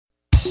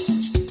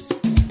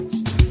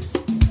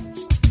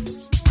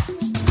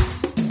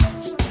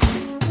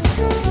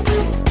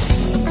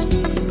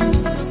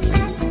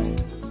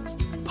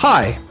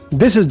Hi,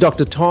 this is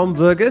Dr. Tom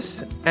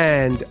Verghese,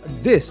 and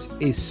this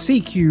is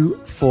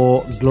CQ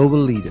for Global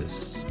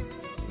Leaders.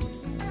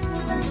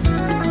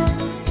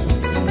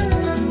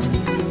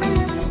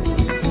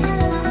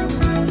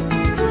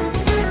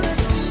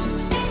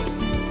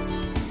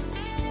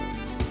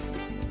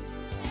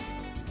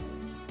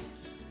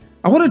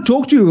 I want to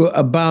talk to you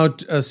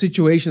about a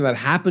situation that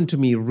happened to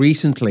me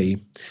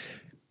recently.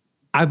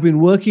 I've been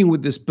working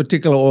with this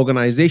particular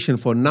organization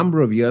for a number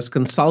of years,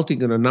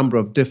 consulting in a number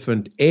of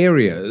different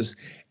areas.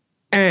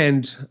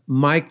 And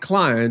my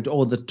client,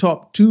 or the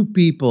top two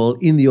people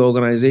in the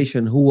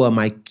organization who are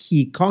my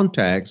key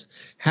contacts,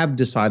 have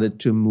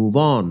decided to move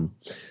on.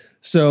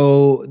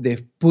 So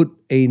they've put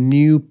a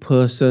new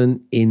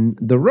person in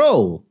the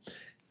role.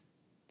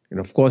 And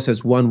of course,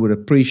 as one would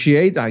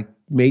appreciate, I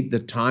made the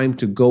time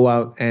to go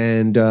out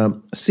and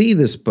see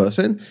this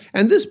person.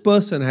 And this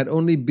person had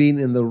only been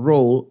in the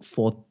role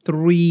for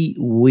 3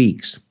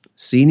 weeks,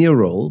 senior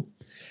role.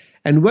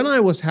 And when I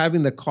was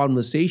having the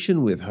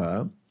conversation with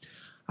her,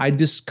 I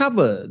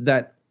discovered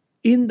that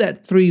in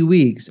that 3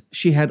 weeks,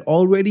 she had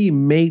already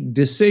made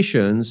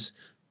decisions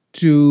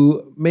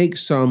to make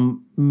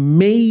some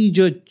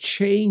major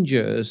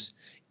changes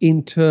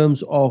in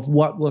terms of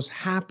what was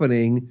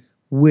happening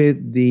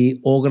with the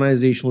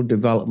organizational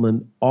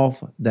development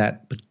of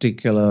that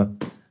particular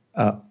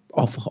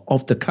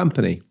of the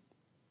company.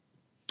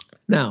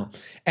 Now,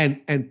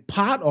 and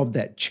part of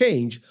that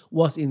change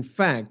was in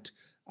fact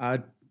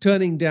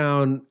turning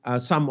down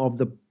some of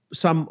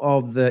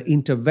the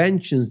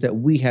interventions that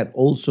we had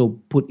also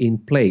put in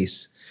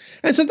place,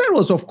 and so that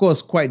was of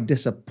course quite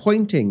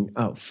disappointing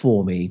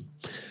for me.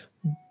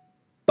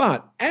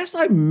 But as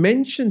I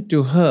mentioned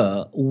to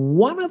her,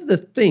 one of the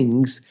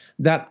things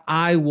that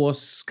I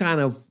was kind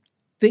of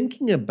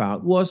thinking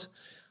about was,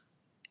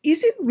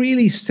 is it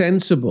really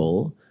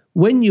sensible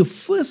when you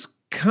first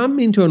come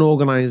into an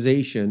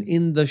organization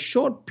in the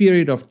short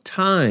period of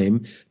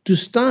time to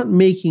start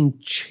making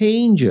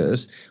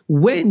changes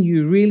when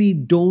you really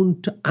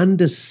don't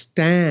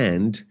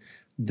understand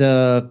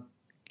the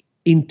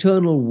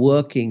internal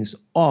workings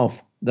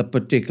of the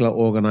particular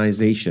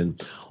organization?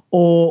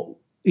 Or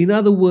in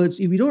other words,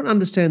 if you don't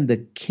understand the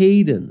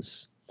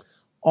cadence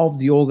of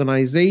the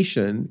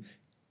organization,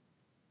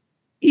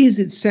 is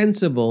it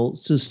sensible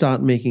to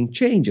start making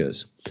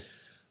changes?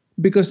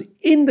 Because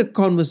in the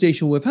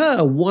conversation with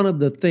her, one of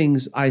the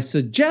things I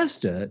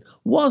suggested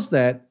was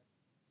that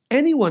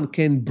anyone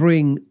can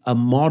bring a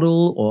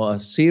model or a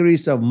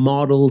series of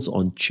models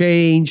on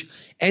change.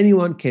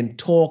 Anyone can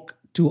talk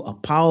to a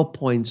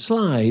PowerPoint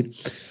slide.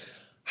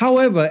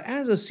 However,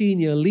 as a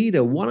senior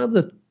leader, one of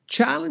the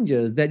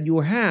challenges that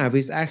you have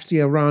is actually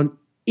around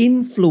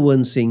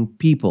influencing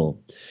people,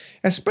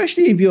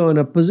 especially if you're in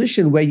a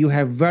position where you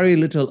have very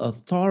little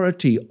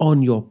authority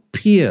on your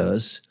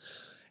peers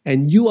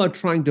and you are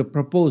trying to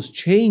propose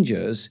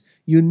changes.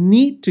 You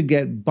need to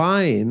get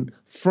buy-in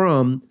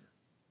from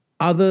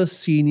other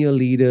senior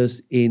leaders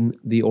in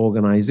the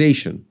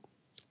organization.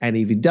 And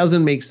if it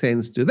doesn't make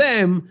sense to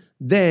them,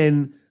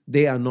 then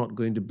they are not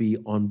going to be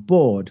on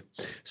board.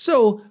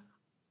 So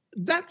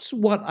that's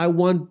what I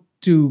want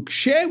to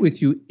share with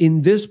you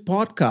in this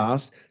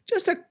podcast.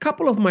 Just a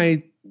couple of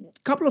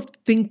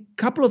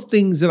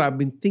things that I've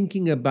been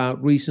thinking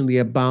about recently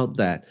about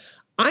that.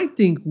 I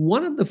think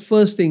one of the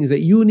first things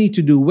that you need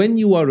to do when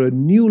you are a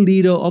new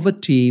leader of a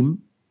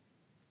team,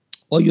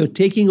 or you're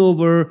taking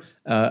over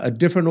a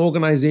different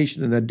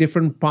organization in a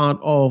different part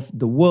of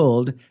the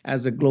world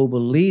as a global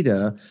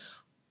leader,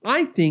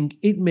 I think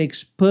it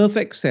makes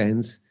perfect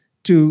sense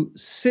to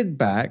sit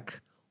back,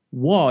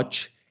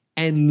 watch,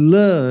 and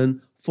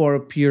learn for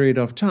a period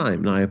of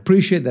time. Now, I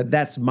appreciate that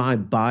that's my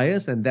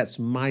bias and that's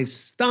my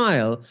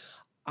style.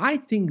 I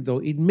think, though,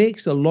 it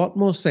makes a lot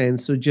more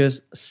sense to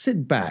just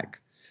sit back,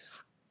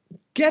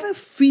 get a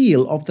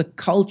feel of the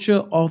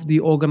culture of the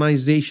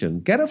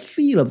organization, get a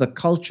feel of the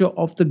culture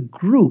of the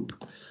group,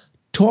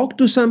 talk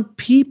to some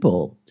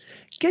people,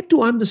 get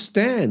to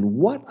understand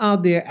what are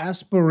their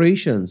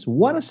aspirations,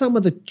 what are some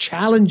of the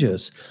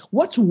challenges,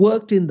 what's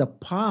worked in the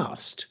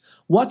past,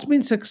 what's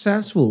been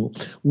successful,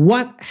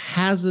 what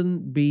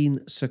hasn't been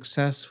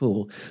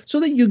successful, so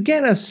that you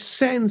get a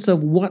sense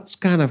of what's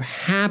kind of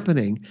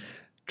happening.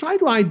 Try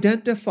to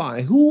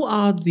identify who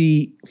are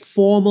the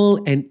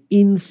formal and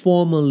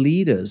informal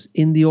leaders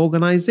in the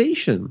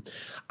organization.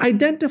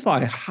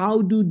 Identify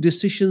how do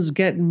decisions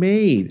get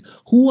made?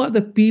 Who are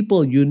the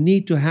people you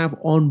need to have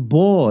on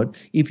board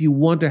if you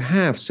want to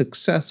have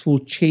successful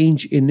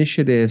change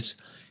initiatives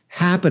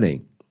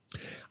happening?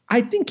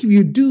 I think if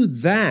you do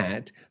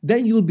that,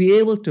 then you'll be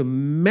able to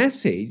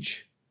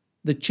message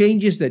the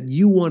changes that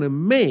you want to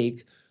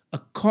make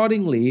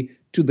accordingly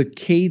to the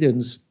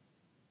cadence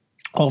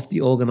of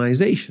the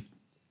organization.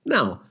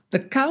 Now, the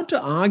counter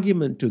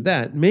argument to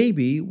that may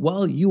be,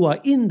 well, you are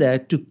in there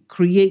to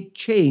create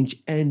change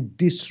and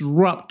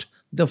disrupt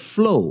the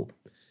flow.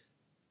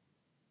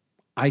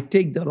 I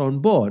take that on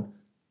board.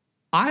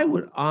 I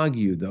would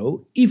argue,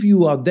 though, if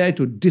you are there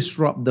to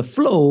disrupt the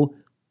flow,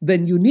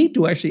 then you need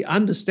to actually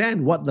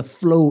understand what the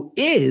flow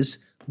is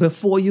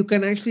before you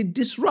can actually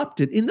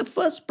disrupt it in the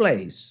first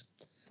place.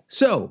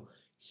 So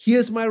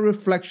here's my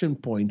reflection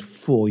point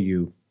for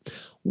you.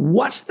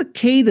 What's the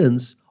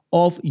cadence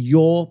of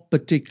your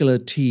particular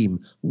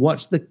team?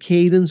 What's the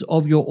cadence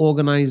of your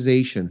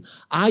organization?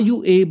 Are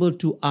you able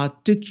to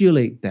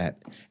articulate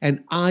that?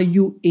 And are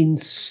you in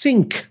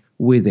sync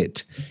with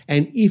it?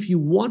 And if you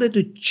wanted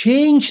to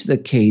change the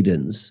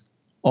cadence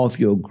of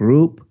your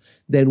group,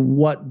 then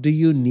what do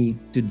you need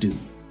to do?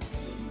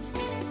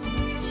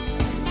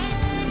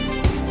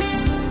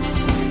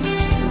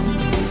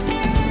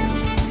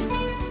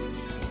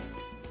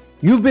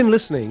 You've been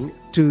listening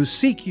to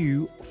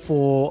CQ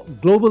for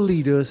Global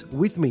Leaders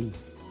with me,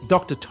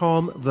 Dr.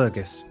 Tom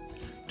Verghese.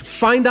 To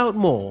find out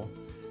more,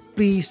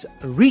 please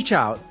reach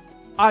out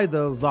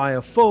either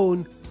via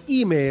phone,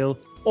 email,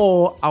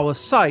 or our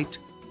site,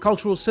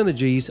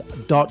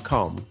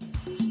 culturalsynergies.com.